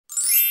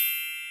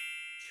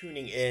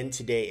Tuning in.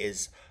 Today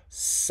is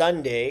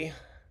Sunday,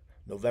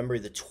 November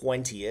the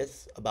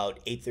 20th,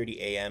 about 8:30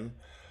 a.m.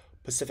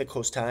 Pacific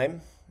Coast time.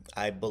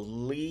 I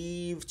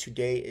believe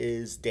today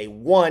is day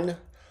one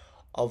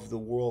of the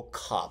World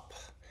Cup.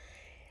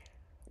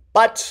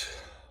 But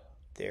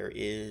there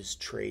is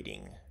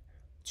trading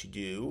to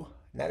do.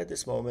 Not at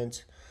this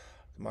moment.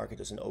 The market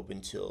doesn't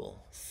open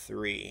till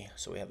 3,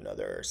 so we have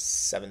another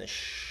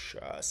 7-ish,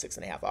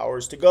 6.5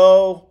 hours to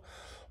go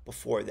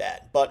before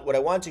that. But what I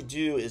want to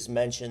do is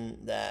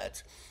mention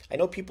that I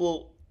know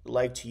people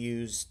like to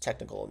use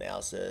technical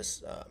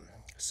analysis,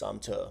 some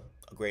to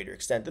a greater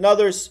extent than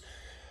others.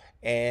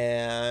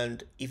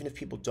 And even if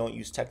people don't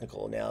use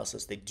technical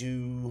analysis, they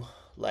do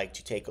like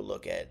to take a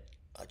look at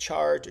a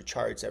chart or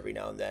charts every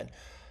now and then.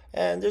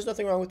 And there's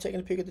nothing wrong with taking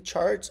a peek at the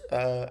charts.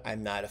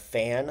 I'm not a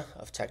fan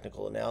of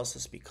technical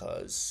analysis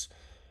because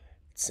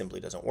it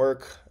simply doesn't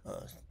work.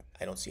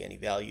 I don't see any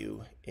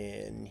value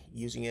in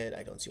using it.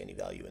 I don't see any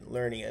value in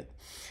learning it.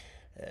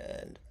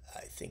 And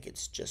I think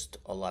it's just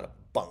a lot of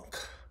bunk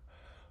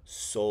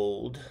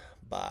sold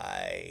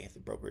by the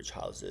brokerage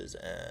houses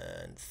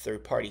and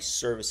third-party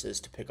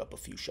services to pick up a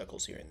few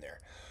shekels here and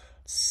there.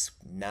 It's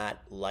not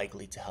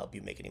likely to help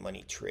you make any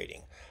money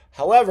trading.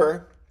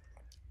 However,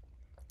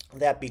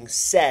 that being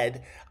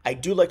said, I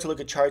do like to look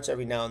at charts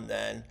every now and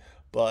then,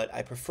 but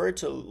I prefer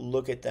to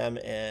look at them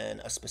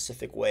in a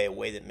specific way, a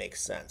way that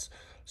makes sense.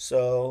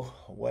 So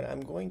what I'm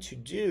going to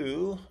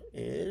do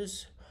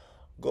is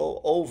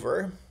go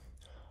over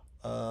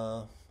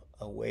a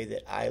way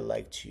that I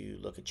like to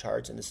look at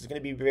charts, and this is going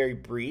to be very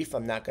brief.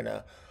 I'm not going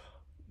to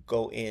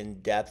go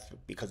in depth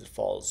because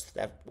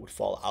that would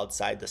fall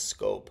outside the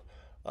scope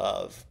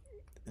of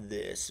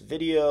this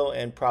video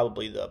and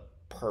probably the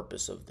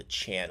purpose of the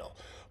channel.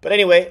 But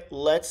anyway,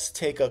 let's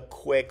take a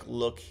quick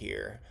look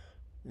here,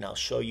 and I'll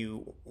show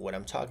you what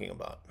I'm talking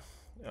about.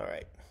 All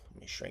right,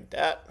 let me shrink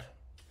that.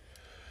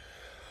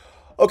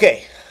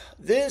 Okay,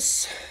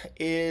 this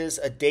is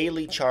a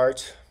daily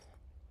chart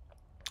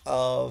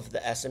of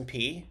the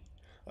S&P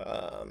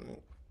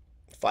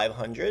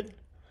 500,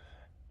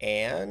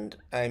 and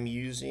I'm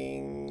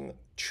using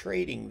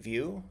TradingView.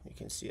 You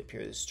can see up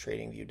here, this is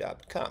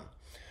tradingview.com.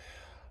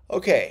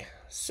 Okay,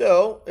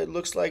 so it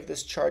looks like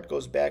this chart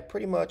goes back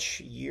pretty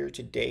much year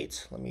to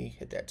date. Let me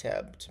hit that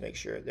tab to make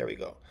sure. There we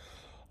go.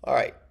 All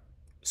right,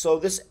 so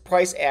this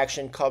price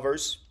action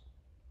covers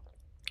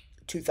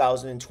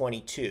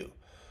 2022.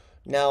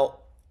 Now,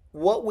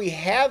 what we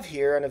have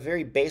here on a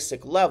very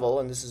basic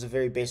level, and this is a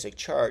very basic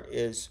chart,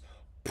 is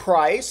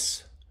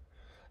price,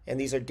 and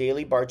these are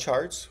daily bar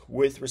charts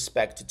with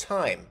respect to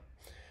time.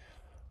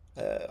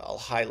 I'll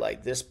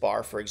highlight this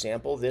bar, for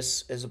example.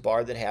 This is a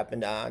bar that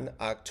happened on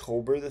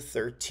October the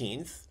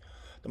 13th.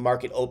 The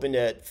market opened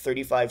at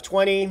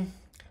 35.20.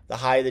 The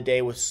high of the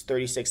day was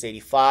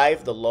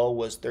 36.85. The low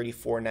was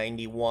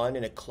 34.91,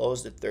 and it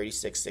closed at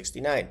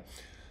 36.69.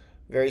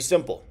 Very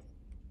simple.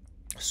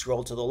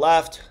 Scroll to the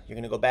left, you're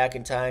going to go back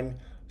in time.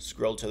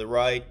 Scroll to the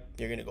right,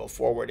 you're going to go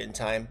forward in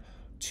time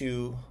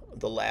to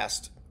the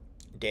last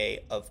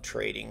day of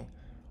trading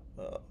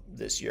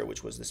this year,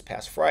 which was this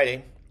past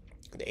Friday,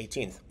 the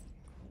 18th.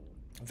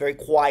 Very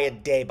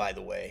quiet day, by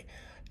the way.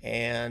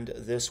 And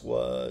this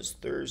was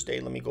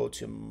Thursday. Let me go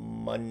to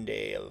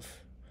Monday of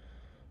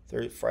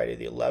Friday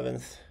the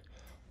 11th,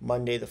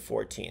 Monday the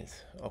 14th.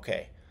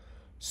 Okay,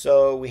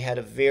 so we had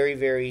a very,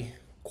 very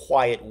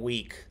quiet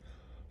week,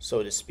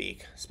 so to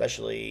speak,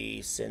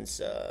 especially since,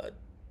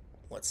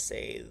 let's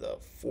say, the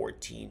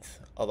 14th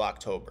of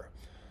October,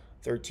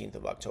 13th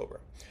of October.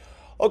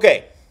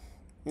 Okay,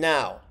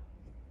 now,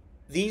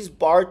 these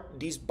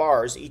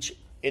bars, each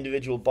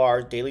individual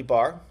bar, daily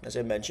bar, as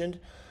I mentioned,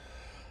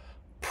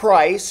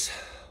 price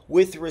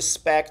with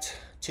respect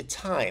to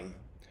time.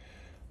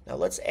 Now,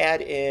 let's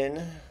add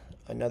in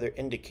another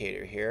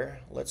indicator here.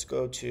 Let's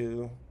go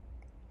to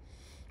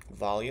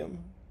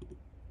volume.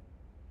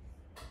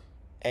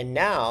 And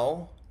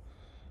now,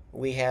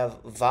 we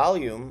have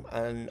volume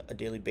on a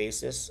daily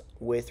basis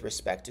with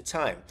respect to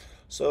time.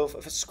 So if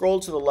I scroll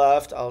to the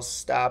left, I'll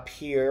stop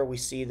here. We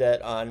see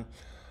that on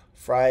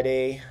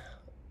Friday,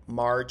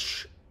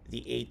 March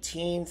the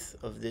 18th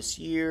of this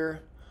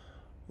year,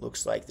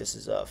 looks like this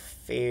is a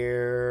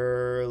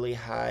fairly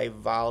high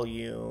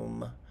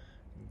volume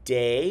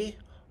day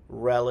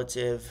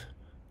relative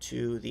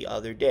to the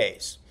other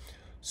days.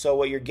 So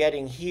what you're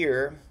getting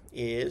here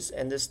is,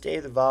 and this day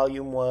the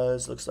volume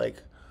was, looks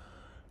like,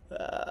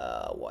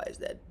 why is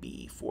that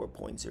B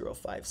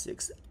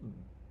 4.056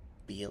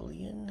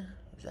 billion?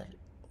 Is that,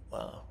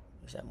 wow,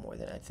 is that more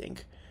than I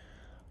think?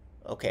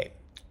 Okay,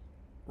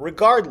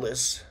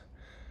 regardless,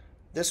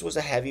 this was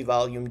a heavy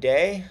volume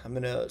day. I'm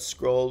going to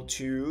scroll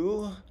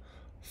to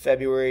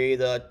February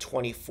the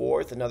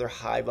 24th, another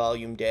high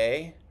volume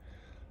day.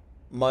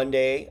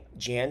 Monday,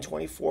 Jan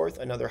 24th,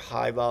 another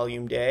high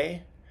volume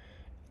day.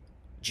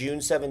 June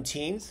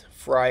 17th,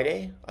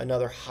 Friday,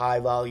 another high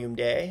volume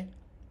day.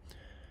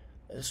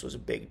 This was a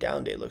big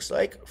down day, looks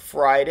like.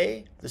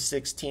 Friday, the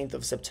 16th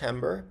of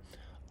September,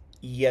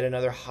 yet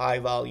another high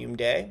volume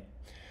day.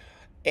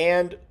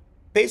 And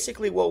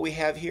basically what we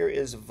have here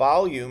is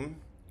volume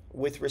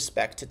with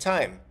respect to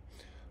time.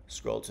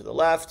 Scroll to the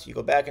left, you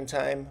go back in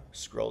time.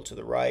 Scroll to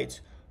the right,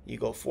 you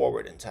go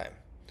forward in time.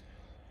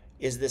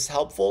 Is this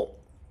helpful?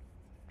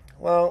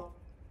 Well,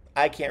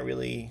 I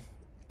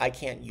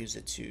can't use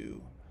it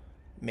to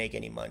make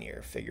any money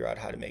or figure out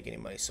how to make any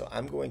money. So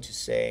I'm going to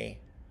say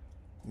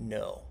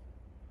no.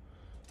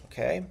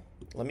 Okay,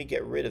 let me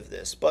get rid of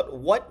this. But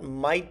what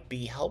might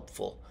be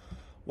helpful?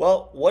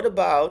 Well, what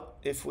about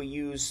if we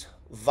use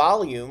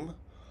volume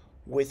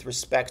with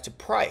respect to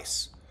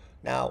price?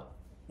 Now,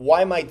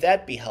 why might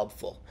that be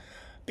helpful?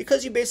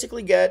 Because you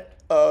basically get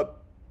a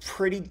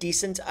pretty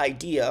decent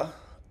idea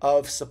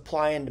of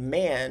supply and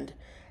demand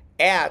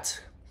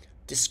at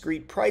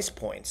discrete price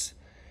points.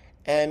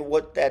 And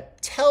what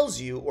that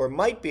tells you, or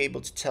might be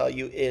able to tell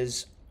you,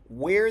 is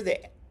where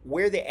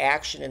the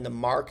action in the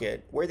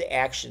market, where the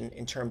action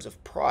in terms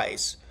of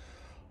price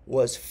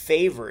was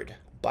favored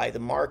by the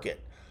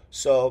market.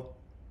 So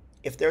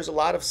if there's a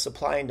lot of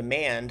supply and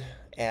demand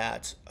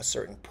at a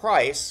certain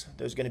price,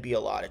 there's going to be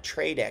a lot of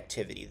trade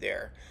activity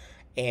there.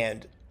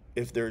 And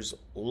if there's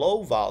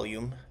low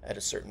volume at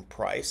a certain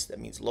price, that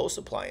means low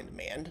supply and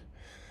demand,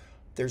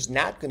 there's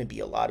not going to be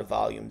a lot of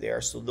volume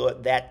there. So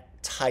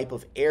that type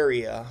of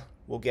area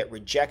will get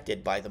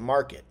rejected by the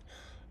market.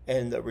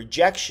 And the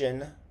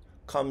rejection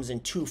comes in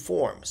two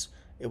forms.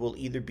 It will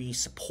either be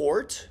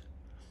support.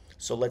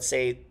 So let's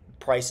say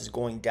price is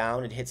going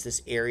down, it hits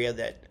this area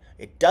that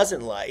it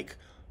doesn't like,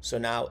 so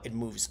now it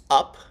moves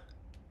up.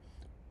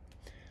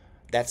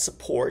 That's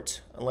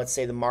support. And let's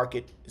say the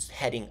market is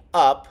heading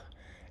up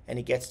and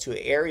it gets to an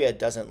area it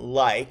doesn't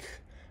like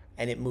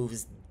and it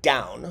moves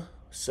down.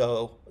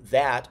 So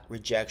that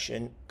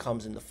rejection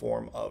comes in the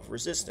form of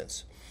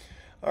resistance.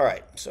 All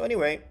right, so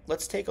anyway,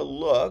 let's take a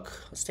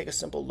look. Let's take a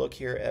simple look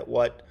here at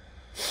what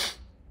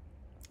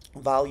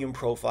volume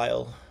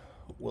profile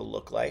will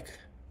look like.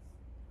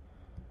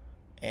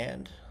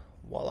 And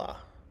voila.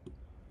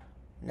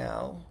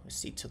 Now, we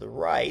see to the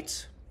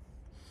right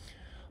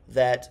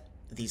that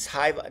these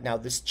now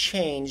this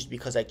changed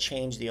because I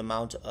changed the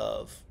amount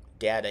of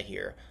data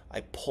here. I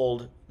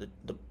pulled the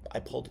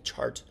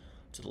chart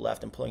to the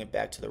left and pulling it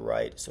back to the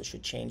right, so it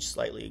should change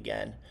slightly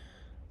again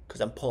because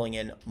I'm pulling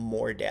in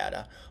more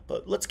data.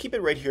 But let's keep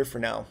it right here for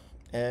now,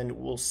 and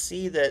we'll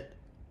see that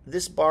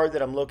this bar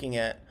that I'm looking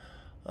at,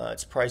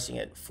 it's pricing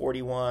at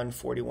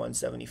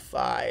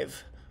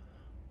 41.75.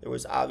 There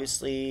was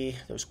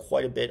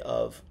quite a bit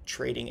of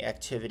trading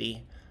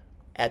activity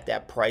at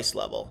that price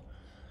level.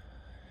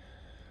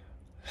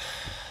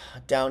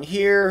 Down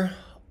here,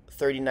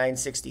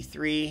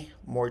 39.63,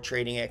 more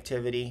trading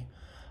activity.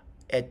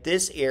 At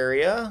this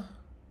area,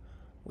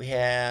 we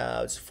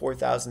have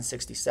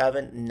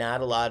 4,067,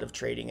 not a lot of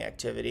trading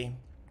activity.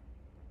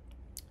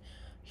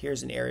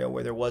 Here's an area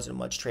where there wasn't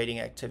much trading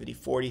activity,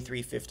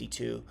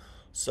 43.52.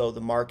 So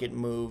the market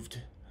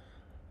moved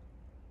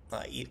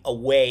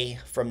away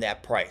from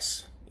that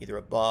price, either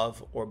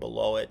above or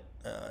below it.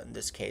 In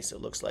this case,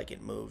 it looks like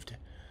it moved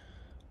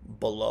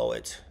below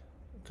it,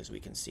 because we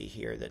can see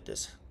here that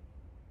this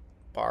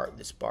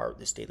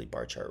daily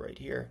bar chart right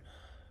here,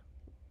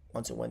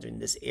 once it went in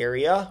this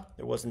area,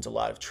 there wasn't a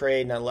lot of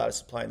trade, not a lot of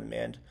supply and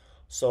demand,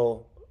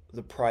 so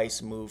the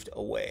price moved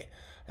away.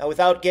 Now,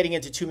 without getting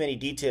into too many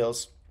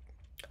details,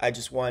 I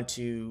just want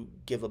to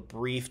give a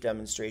brief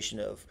demonstration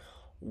of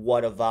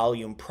what a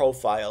volume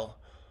profile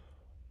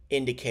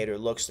indicator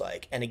looks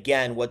like. And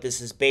again, what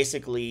this is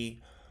basically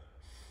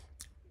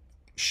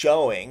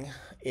showing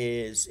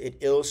is it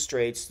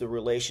illustrates the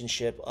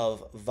relationship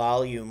of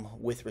volume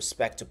with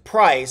respect to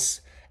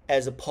price,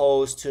 as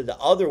opposed to the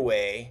other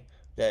way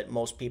that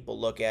most people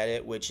look at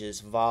it, which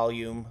is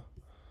volume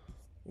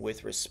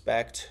with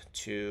respect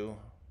to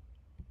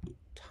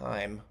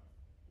time,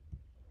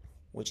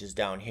 which is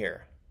down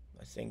here.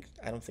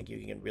 I don't think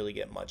you can really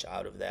get much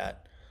out of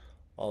that,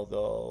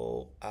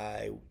 although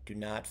I do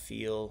not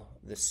feel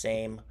the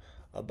same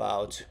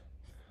about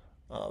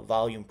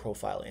volume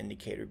profile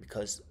indicator,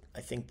 because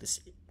I think this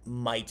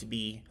might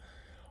be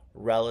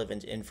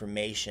relevant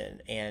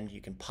information and you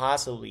can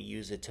possibly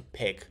use it to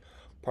pick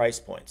price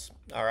points.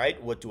 All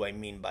right, what do I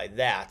mean by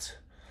that?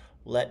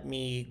 Let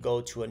me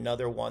go to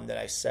another one that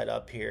I set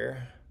up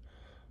here.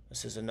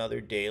 This is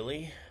another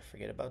daily,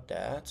 forget about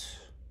that.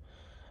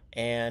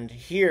 And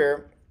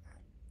here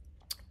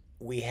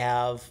we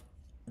have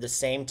the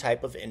same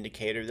type of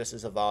indicator. This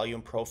is a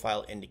volume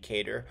profile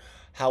indicator.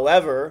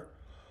 However,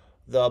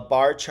 the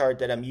bar chart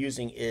that I'm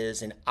using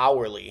is an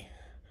hourly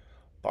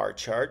bar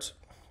chart.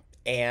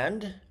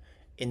 And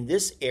in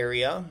this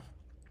area,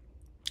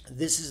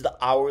 this is the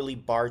hourly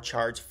bar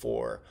chart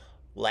for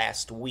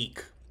last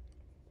week.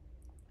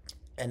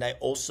 And I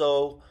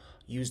also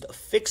used a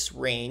fixed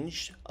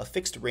range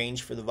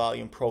for the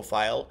volume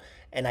profile,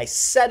 and I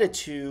set it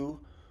to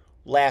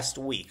last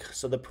week.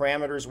 So the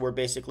parameters were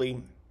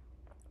basically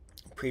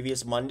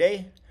previous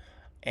Monday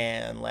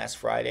and last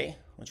Friday,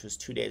 which was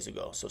 2 days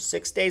ago. So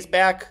 6 days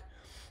back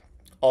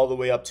all the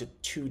way up to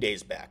 2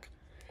 days back.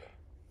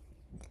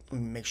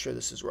 Let me make sure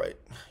this is right.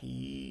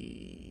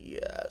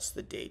 Yes,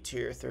 the date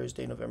here,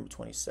 Thursday, November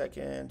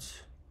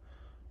 22nd.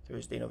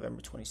 Thursday,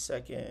 November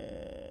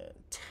 22nd,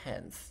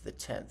 10th, the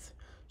 10th.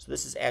 So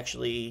this is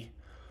actually,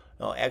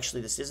 no,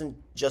 actually this isn't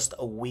just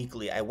a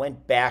weekly. I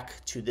went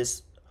back to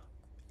this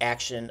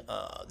action,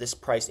 this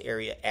price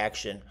area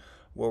action,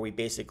 where we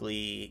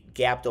basically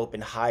gapped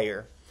open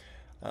higher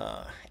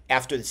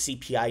after the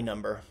CPI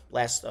number.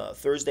 Last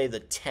Thursday, the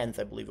 10th,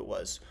 I believe it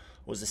was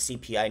the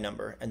CPI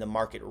number, and the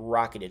market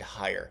rocketed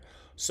higher.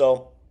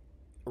 So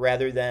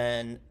rather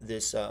than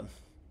this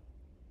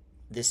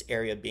this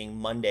area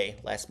being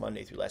last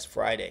Monday through last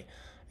Friday,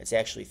 it's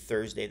actually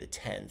Thursday the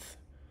 10th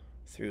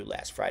through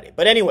last Friday.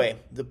 But anyway,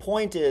 the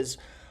point is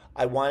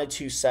I wanted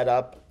to set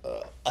up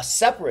a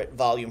separate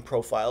volume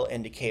profile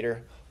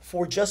indicator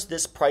for just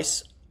this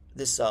price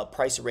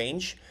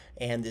range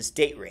and this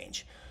date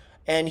range.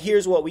 And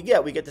here's what we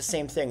get. We get the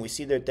same thing. We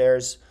see that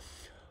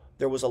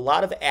there was a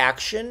lot of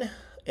action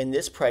in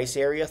this price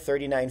area,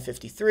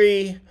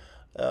 39.53.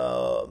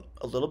 A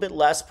little bit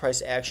less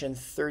price action,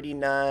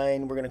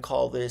 39. We're going to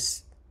call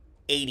this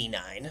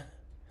 89.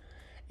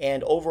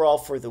 And overall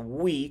for the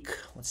week,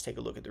 let's take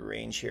a look at the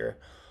range here.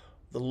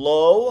 The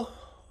low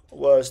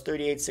was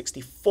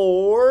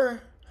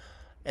 38.64,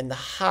 and the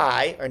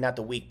high, or not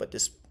the week, but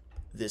this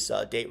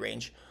date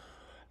range,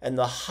 and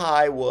the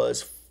high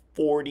was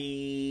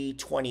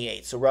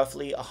 40.28. So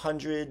roughly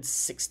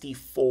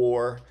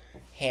 164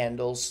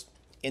 handles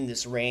in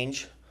this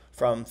range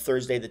from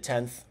Thursday the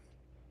 10th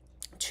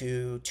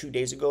to 2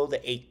 days ago, the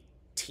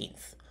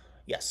 18th.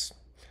 Yes.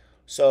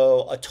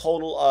 So a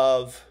total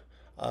of,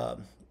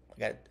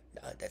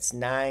 that's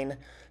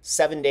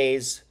 7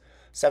 days,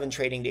 7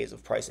 trading days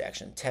of price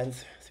action.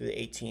 10th through the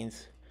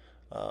 18th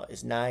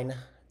is 9.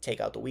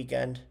 Take out the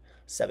weekend,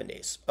 7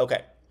 days.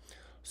 Okay.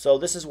 So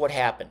this is what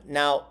happened.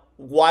 Now,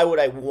 why would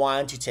I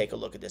want to take a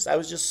look at this? I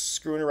was just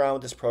screwing around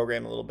with this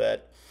program a little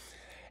bit,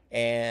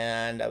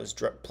 and I was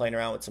playing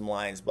around with some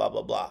lines, blah,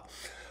 blah, blah.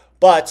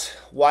 But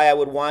why I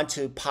would want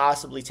to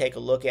possibly take a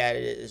look at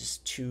it is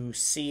to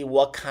see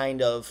what kind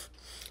of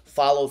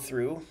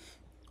follow-through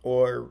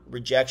or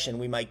rejection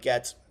we might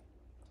get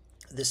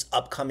this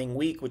upcoming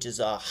week, which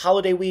is a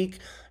holiday week.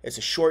 It's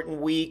a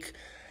shortened week.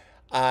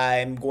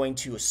 I'm going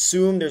to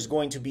assume there's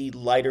going to be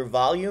lighter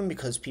volume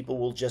because people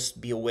will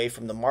just be away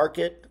from the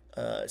market,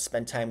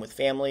 spend time with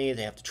family,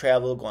 they have to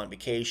travel, go on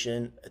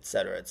vacation,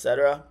 etc.,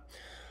 etc.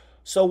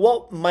 So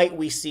what might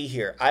we see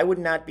here? I would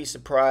not be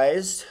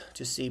surprised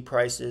to see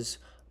prices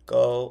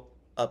go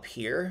up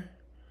here,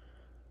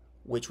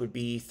 which would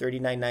be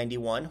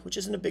 39.91, which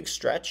isn't a big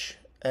stretch.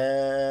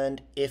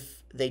 And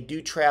if they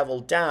do travel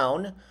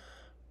down,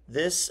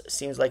 this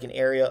seems like an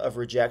area of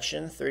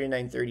rejection,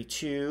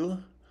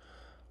 39.32.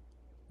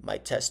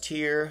 Might test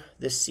here.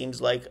 This seems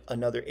like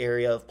another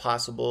area of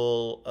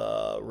possible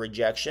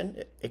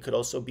rejection. It could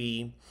also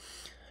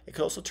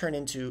turn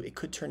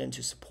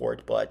into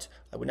support, but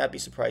I would not be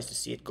surprised to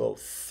see it go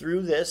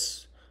through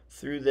this,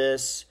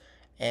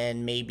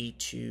 and maybe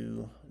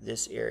to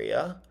this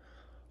area,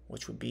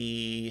 which would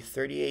be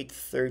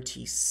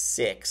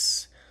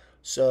 38.36.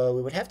 So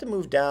we would have to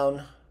move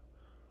down,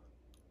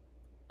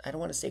 I don't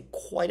want to say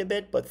quite a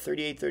bit, but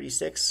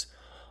 38.36,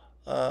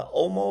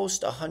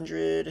 almost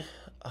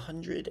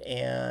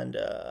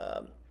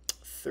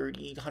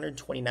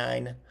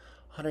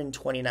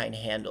 129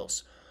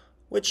 handles,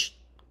 which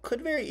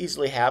could very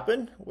easily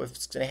happen. If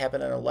it's going to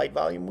happen on a light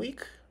volume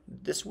week,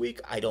 this week,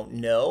 I don't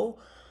know.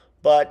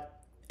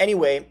 But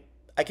anyway,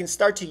 I can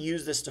start to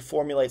use this to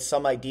formulate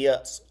some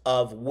ideas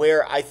of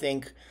where I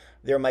think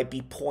there might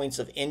be points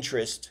of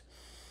interest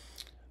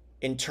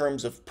in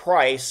terms of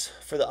price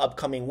for the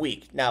upcoming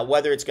week. Now,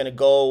 whether it's going to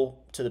go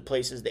to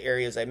the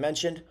areas I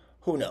mentioned,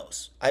 who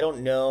knows? I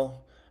don't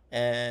know.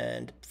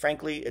 And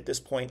frankly, at this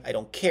point, I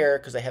don't care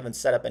because I haven't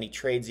set up any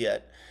trades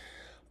yet.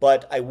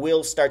 But I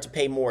will start to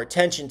pay more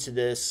attention to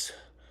this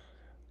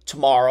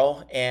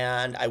tomorrow,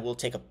 and I will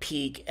take a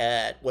peek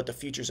at what the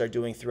futures are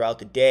doing throughout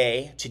the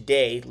day,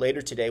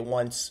 later today,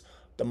 once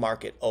the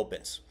market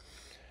opens.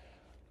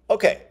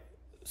 Okay,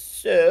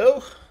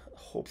 so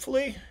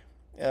hopefully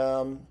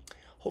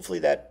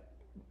that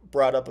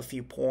brought up a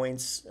few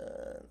points,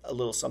 a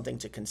little something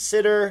to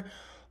consider.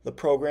 The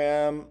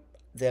program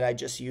that I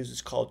just used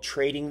is called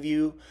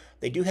TradingView.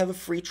 They do have a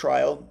free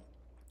trial,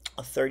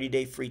 a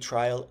 30-day free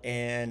trial,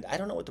 and I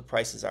don't know what the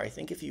prices are. I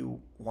think if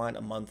you want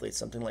a monthly, it's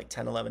something like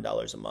 $10,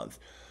 $11 a month,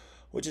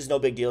 which is no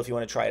big deal if you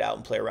want to try it out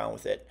and play around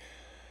with it.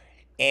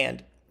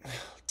 And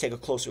take a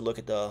closer look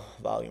at the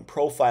volume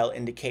profile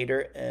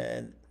indicator,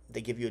 and they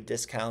give you a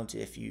discount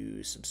if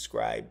you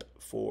subscribe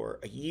for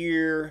a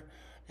year,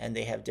 and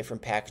they have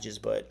different packages,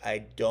 but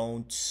I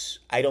don't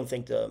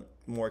think the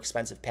more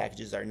expensive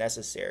packages are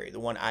necessary. The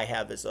one I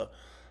have is a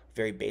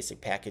very basic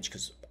package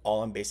because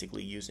all I'm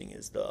basically using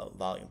is the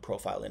volume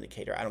profile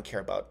indicator. I don't care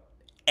about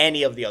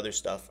any of the other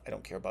stuff. I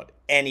don't care about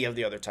any of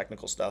the other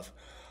technical stuff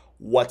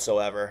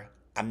whatsoever.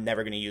 I'm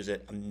never going to use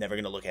it. I'm never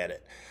going to look at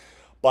it.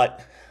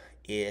 But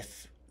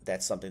if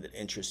that's something that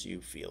interests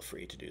you, feel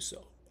free to do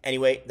so.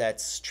 Anyway,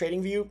 that's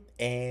TradingView,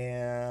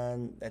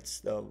 and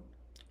that's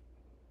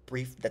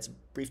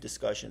brief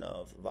discussion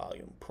of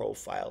volume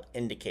profile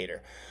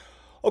indicator.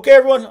 Okay,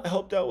 everyone, I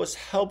hope that was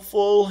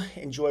helpful.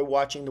 Enjoy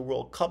watching the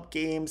World Cup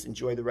games.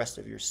 Enjoy the rest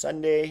of your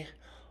Sunday.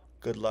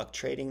 Good luck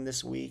trading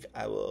this week.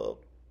 I will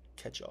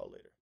catch y'all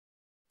later.